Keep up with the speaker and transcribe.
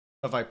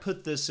If I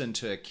put this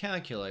into a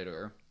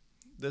calculator,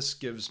 this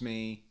gives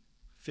me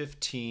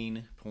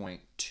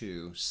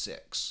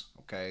 15.26.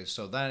 Okay,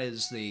 so that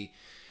is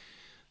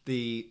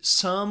the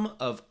sum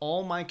of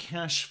all my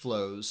cash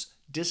flows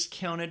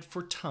discounted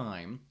for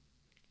time,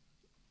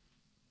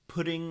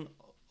 putting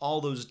all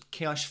those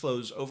cash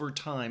flows over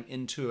time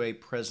into a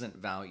present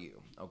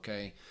value.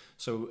 Okay,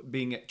 so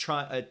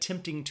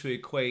attempting to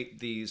equate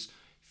these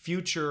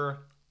future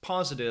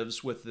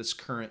positives with this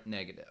current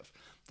negative.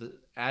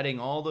 Adding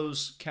all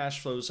those cash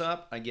flows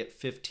up, I get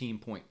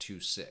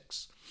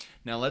 15.26.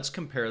 Now let's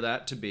compare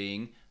that to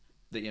being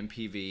the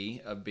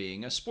NPV of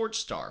being a sports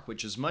star,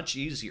 which is much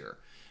easier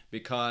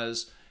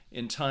because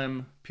in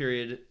time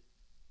period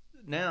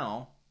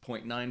now,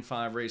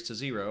 0.95 raised to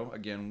 0,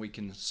 again, we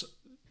can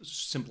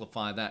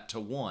simplify that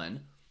to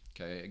 1.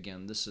 Okay,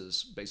 again, this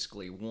is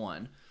basically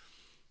 1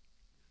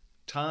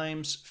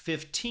 times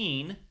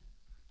 15.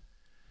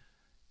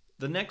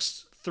 The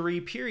next 3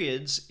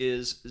 periods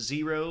is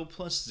 0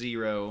 plus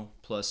 0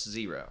 plus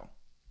 0.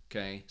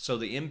 Okay, so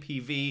the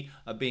NPV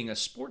of being a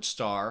sports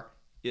star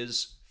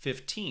is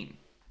 15.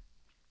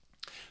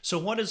 So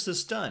what has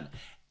this done?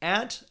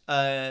 At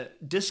a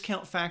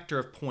discount factor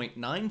of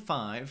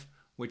 0.95,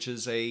 which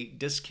is a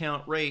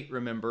discount rate,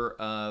 remember,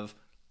 of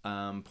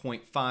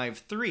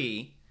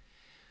 0.53,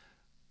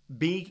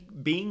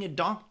 being a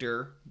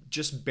doctor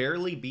just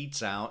barely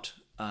beats out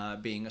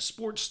being a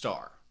sports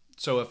star.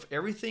 So if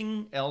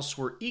everything else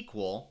were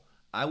equal,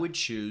 I would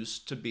choose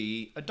to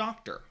be a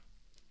doctor.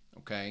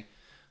 Okay,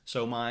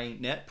 so my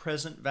net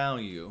present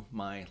value,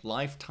 my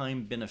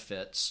lifetime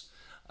benefits,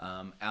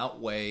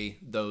 outweigh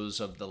those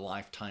of the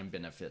lifetime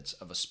benefits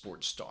of a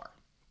sports star.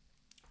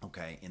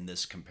 Okay, in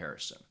this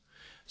comparison.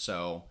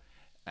 So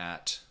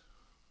at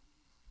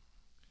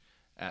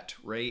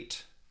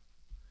rate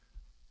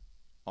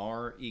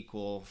R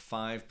equal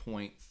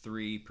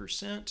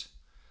 5.3%,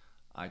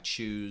 I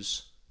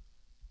choose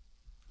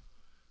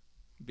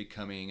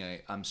becoming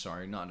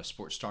not a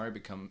sports star, I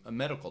become a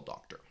medical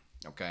doctor.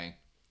 Okay.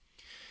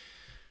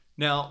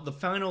 Now, the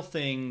final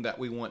thing that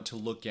we want to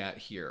look at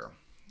here,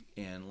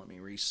 and let me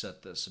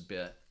reset this a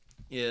bit,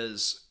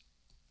 is,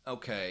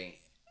 okay,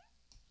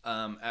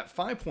 at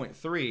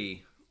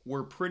 5.3,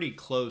 we're pretty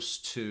close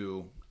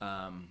to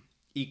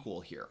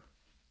equal here.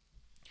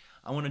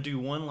 I want to do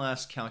one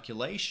last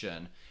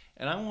calculation,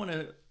 and I want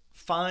to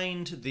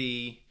find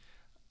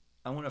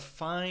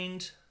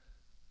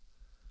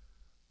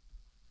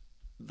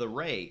the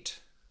rate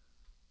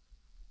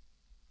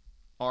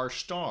R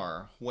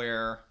star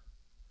where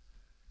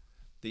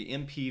the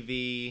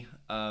NPV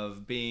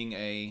of being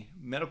a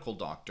medical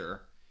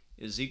doctor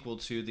is equal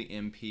to the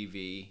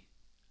NPV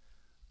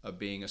of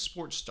being a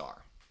sports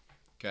star.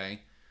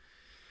 Okay,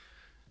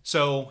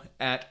 so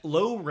at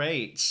low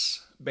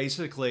rates,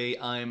 basically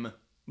I'm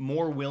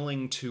more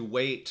willing to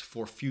wait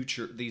for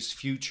these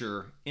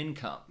future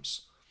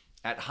incomes.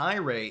 At high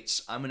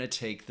rates, I'm going to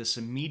take this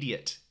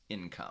immediate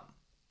income.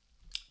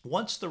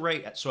 What's the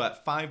rate? So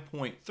at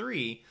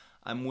 5.3,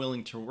 I'm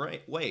willing to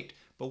wait.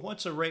 But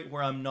what's a rate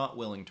where I'm not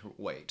willing to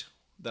wait,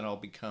 that I'll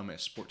become a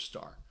sports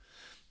star?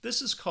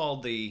 This is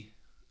called the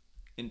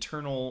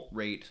internal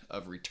rate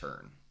of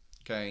return.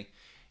 Okay,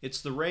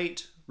 it's the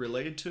rate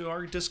related to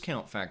our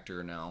discount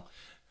factor now,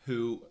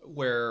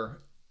 where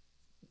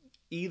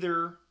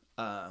either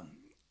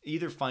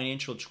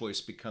financial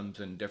choice becomes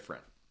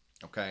indifferent.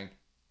 Okay,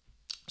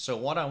 so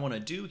what I want to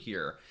do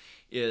here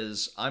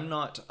is I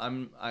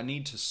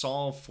need to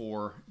solve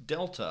for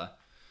delta.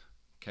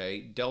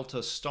 Okay,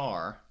 delta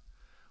star,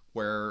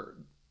 where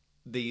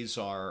these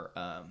are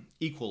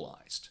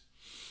equalized.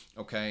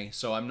 Okay,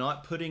 so I'm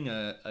not putting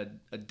a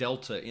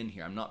delta in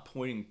here. I'm not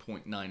putting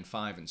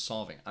 0.95 and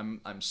solving.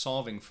 I'm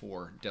solving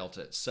for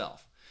delta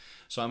itself.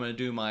 So I'm going to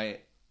do my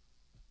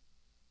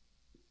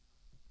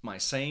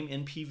same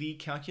NPV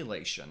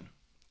calculation,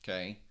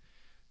 okay,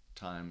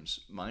 times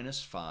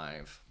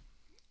 -5.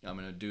 I'm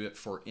going to do it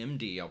for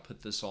MD. I'll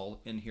put this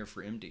all in here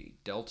for MD.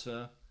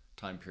 Delta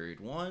time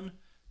period 1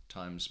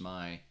 times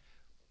my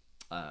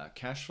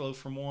cash flow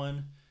from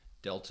 1,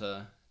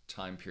 delta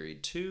time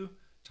period 2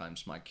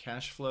 times my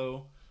cash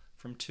flow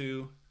from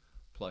 2,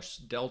 plus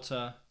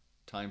delta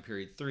time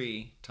period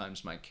 3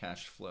 times my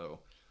cash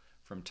flow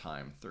from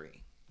time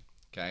 3.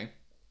 Okay,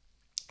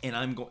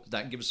 and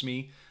that gives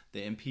me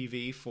the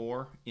NPV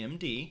for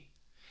MD,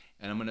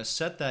 and I'm going to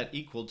set that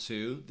equal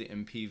to the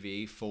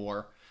NPV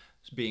for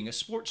being a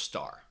sports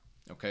star.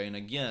 Okay, and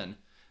again,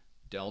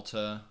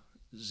 delta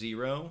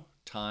 0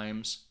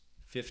 times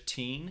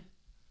 15.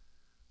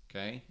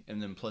 Okay,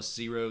 and then plus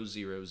 0,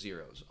 0,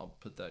 0. I'll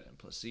put that in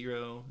plus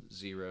 0,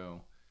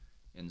 0,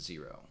 and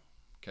 0.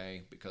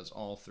 Okay, because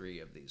all 3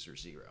 of these are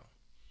 0.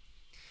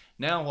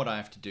 Now what I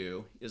have to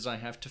do is I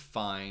have to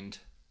find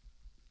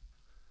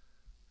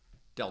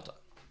delta.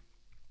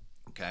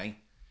 Okay,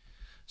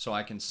 so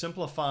I can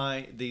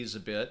simplify these a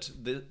bit.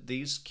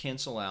 These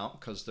cancel out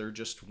because they're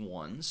just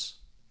ones.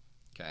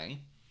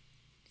 Okay.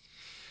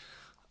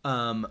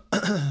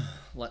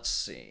 Let's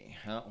see.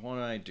 What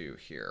do I do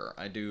here?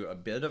 I do a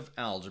bit of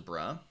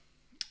algebra,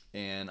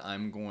 and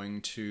I'm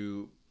going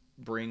to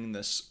bring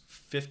this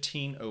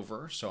 15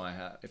 over. So I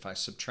have, if I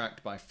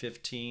subtract by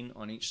 15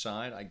 on each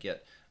side, I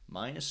get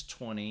minus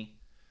 20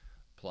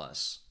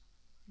 plus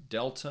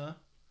delta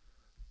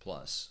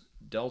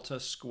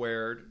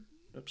squared.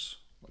 Oops,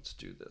 let's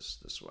do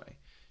this way.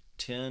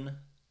 10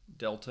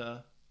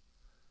 delta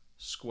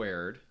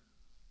squared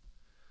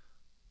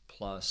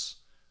plus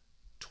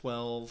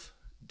 12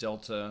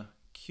 delta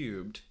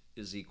cubed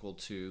is equal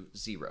to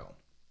 0.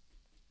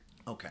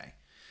 Okay,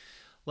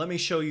 let me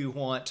show you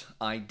what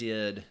I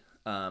did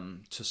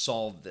to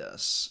solve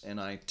this, and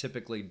I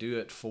typically do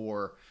it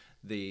for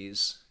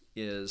these,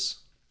 is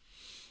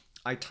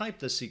I type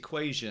this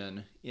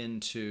equation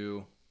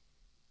into,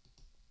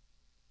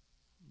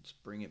 let's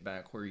bring it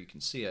back where you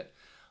can see it.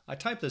 I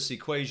type this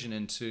equation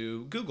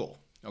into Google,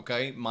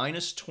 okay?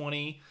 Minus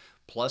 20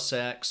 plus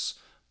x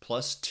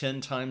plus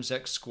 10 times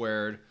x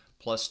squared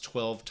plus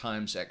 12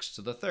 times x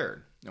to the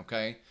third,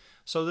 okay?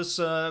 So this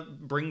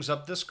brings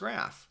up this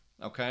graph,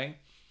 okay?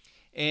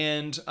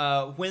 And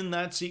when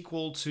that's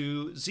equal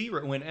to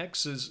 0, when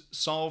x is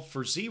solved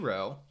for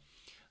 0,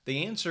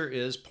 the answer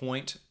is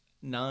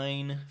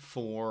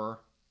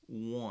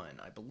 0.941.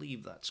 I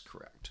believe that's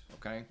correct,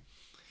 okay?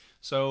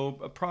 So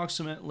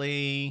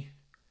approximately,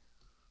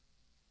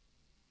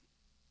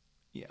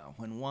 yeah,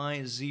 when y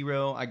is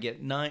 0, I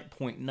get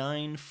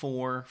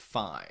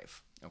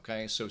 9.945,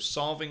 okay? So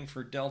solving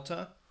for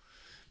delta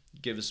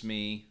gives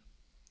me,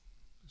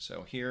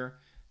 so here,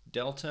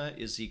 delta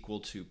is equal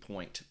to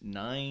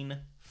 0.945,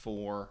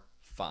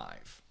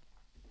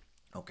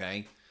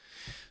 okay?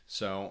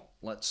 So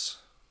let's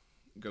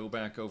go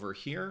back over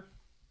here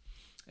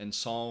and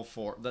solve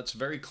for, that's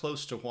very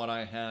close to what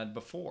I had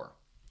before.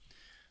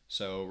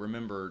 So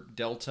remember,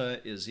 delta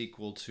is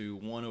equal to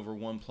 1 over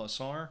 1 plus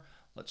r.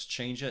 Let's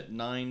change it.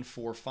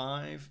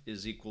 945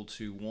 is equal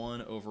to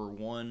 1 over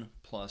 1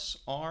 plus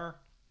r.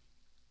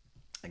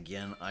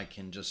 Again, I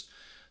can just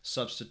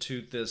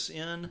substitute this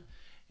in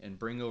and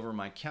bring over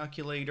my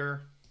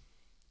calculator.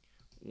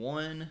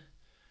 1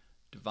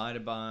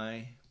 divided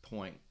by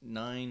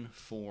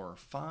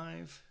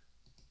 0.945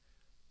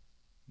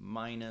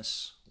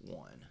 minus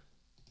 1.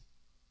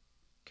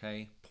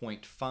 Okay,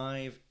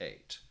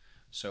 0.58.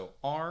 So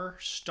R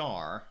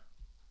star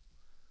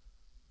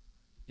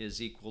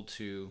is equal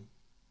to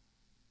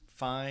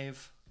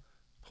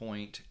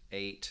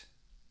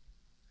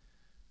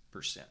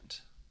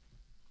 5.8%.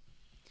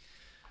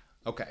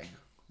 Okay,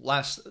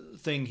 last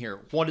thing here.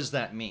 What does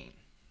that mean?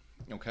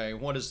 Okay,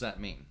 what does that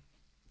mean?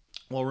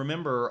 Well,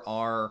 remember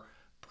our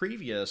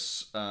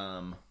previous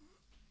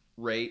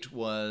rate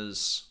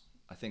was,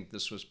 I think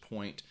this was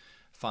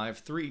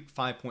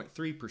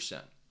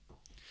 5.3%.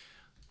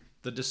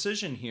 The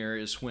decision here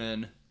is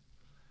when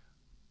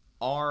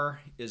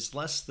R is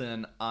less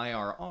than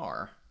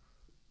IRR,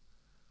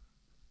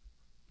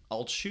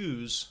 I'll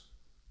choose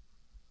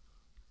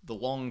the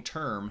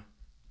long-term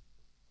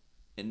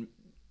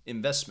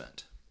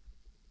investment.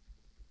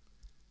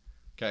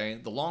 Okay,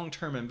 the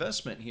long-term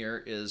investment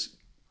here is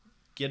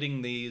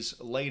getting these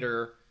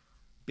later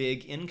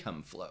big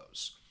income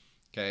flows.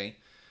 Okay,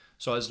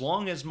 so as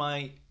long as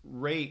my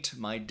rate,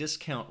 my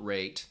discount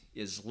rate,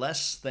 is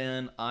less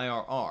than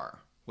IRR,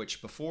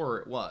 which before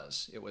it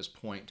was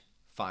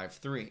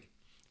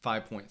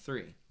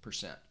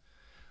 5.3%,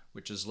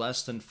 which is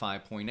less than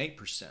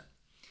 5.8%.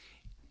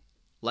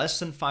 Less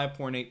than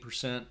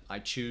 5.8%, I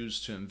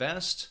choose to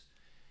invest.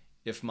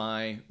 If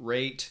my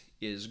rate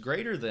is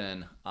greater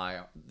than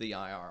the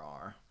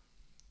IRR,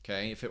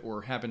 okay, if it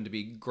were happened to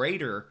be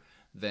greater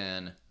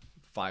than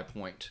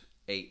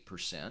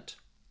 5.8%,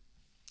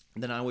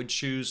 then I would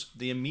choose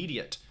the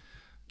immediate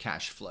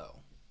cash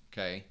flow,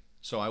 okay?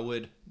 So I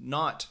would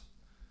not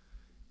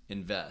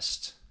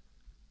invest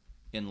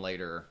in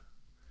later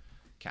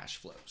cash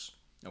flows,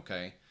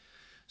 okay?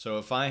 So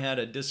if I had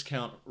a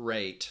discount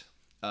rate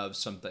of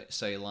something,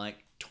 say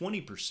like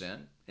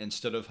 20%,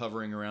 instead of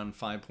hovering around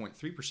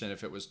 5.3%,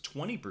 if it was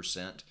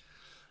 20%,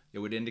 it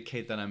would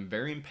indicate that I'm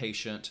very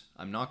impatient.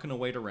 I'm not going to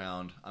wait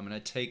around. I'm going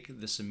to take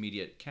this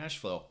immediate cash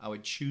flow. I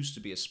would choose to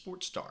be a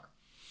sports star.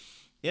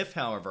 If,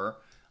 however,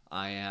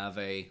 I have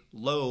a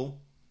low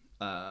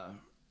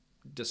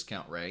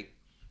discount rate,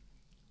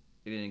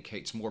 it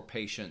indicates more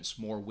patience,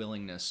 more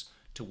willingness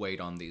to wait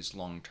on these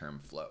long-term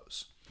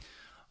flows.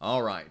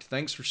 All right,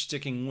 thanks for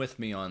sticking with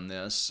me on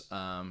this.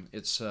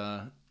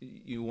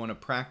 You want to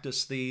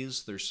practice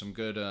these. There's some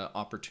good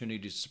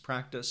opportunities to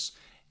practice,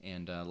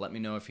 and let me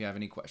know if you have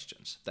any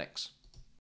questions. Thanks.